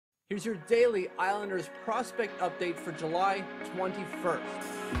Here's your daily Islanders prospect update for July 21st.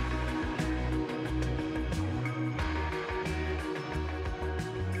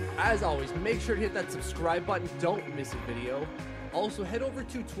 As always, make sure to hit that subscribe button, don't miss a video. Also, head over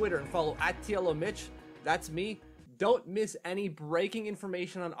to Twitter and follow @TLOMitch, that's me. Don't miss any breaking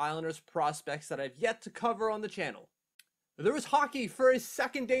information on Islanders prospects that I've yet to cover on the channel. There was hockey for a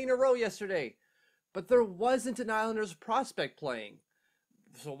second day in a row yesterday, but there wasn't an Islanders prospect playing.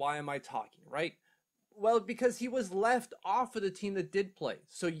 So why am I talking, right? Well, because he was left off of the team that did play.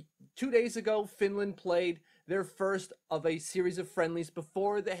 So 2 days ago, Finland played their first of a series of friendlies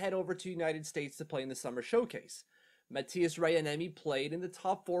before they head over to the United States to play in the Summer Showcase. Matias Rajaniemi played in the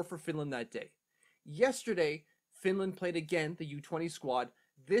top 4 for Finland that day. Yesterday, Finland played again, the U20 squad.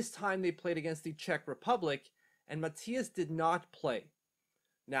 This time they played against the Czech Republic, and Matias did not play.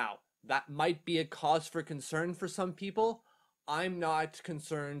 Now, that might be a cause for concern for some people. I'm not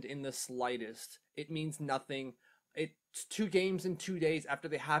concerned in the slightest. It means nothing. It's 2 games in 2 days after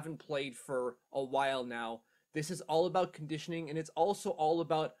they haven't played for a while now. This is all about conditioning, and it's also all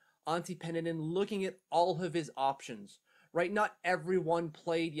about Antti Pennanen looking at all of his options. Right? Not everyone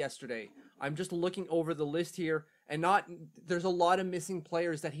played yesterday. I'm just looking over the list here, and there's a lot of missing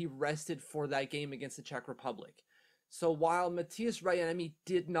players that he rested for that game against the Czech Republic. So while Matias Rajaniemi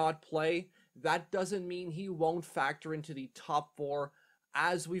did not play, that doesn't mean he won't factor into the top 4,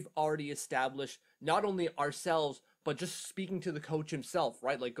 as we've already established, not only ourselves, but just speaking to the coach himself,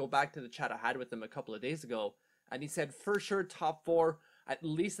 right? Like, go back to the chat I had with him a couple of days ago, and he said for sure top 4, at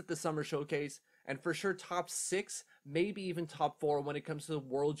least at the Summer Showcase, and for sure top 6, maybe even top 4 when it comes to the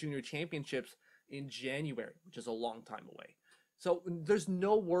World Junior Championships in January, which is a long time away. So there's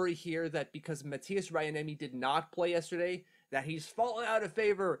no worry here that because Matias Rajaniemi did not play yesterday, that he's fallen out of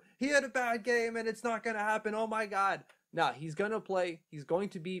favor. He had a bad game and it's not going to happen. Oh my God. No, he's going to play. He's going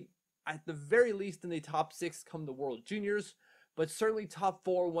to be at the very least in the top 6 come the World Juniors, but certainly top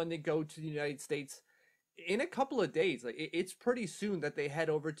 4 when they go to the United States in a couple of days. Like, it's pretty soon that they head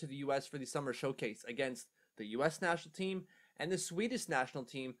over to the US for the Summer Showcase against the US national team and the Swedish national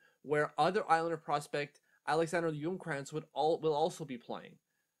team, where other Islander prospect Alexander Ljungcrantz will also be playing.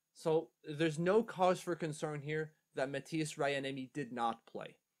 So there's no cause for concern here that Matias Rajaniemi did not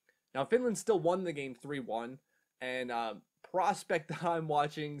play. Now, Finland still won the game 3-1, and prospect that I'm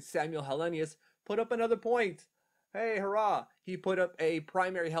watching, Samuel Helenius, put up another point. Hey, hurrah! He put up a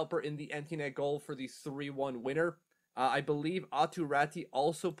primary helper in the empty net goal for the 3-1 winner. I believe Aatu Räty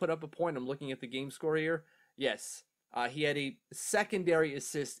also put up a point. I'm looking at the game score here. Yes. He had a secondary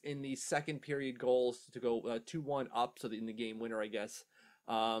assist in the second period goals to go 2-1 up, so in the game winner, I guess,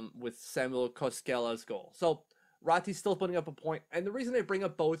 with Samuel Koskela's goal. So Räty's still putting up a point, and the reason I bring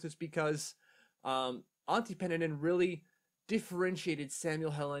up both is because Antti Pennanen really differentiated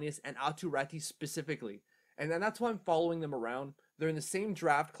Samuel Helenius and Aatu Räty specifically, and then that's why I'm following them around. They're in the same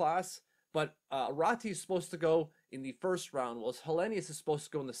draft class, but Räty is supposed to go in the first round, whilst Helenius is supposed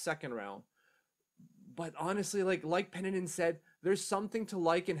to go in the second round. But honestly, like Pennanen said, there's something to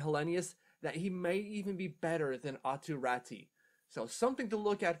like in Helenius that he may even be better than Aatu Räty. So something to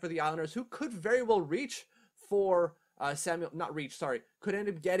look at for the Islanders, who could very well reach for could end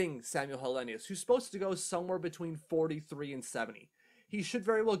up getting Samuel Helenius, who's supposed to go somewhere between 43 and 70. He should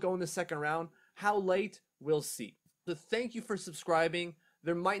very well go in the second round. How late? We'll see. So thank you for subscribing.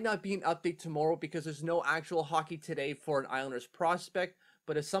 There might not be an update tomorrow because there's no actual hockey today for an Islanders prospect,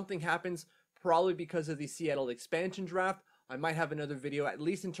 but if something happens, probably because of the Seattle expansion draft, I might have another video, at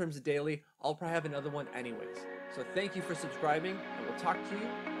least in terms of daily. I'll probably have another one anyways. So thank you for subscribing, and we'll talk to you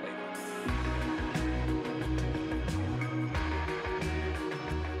later.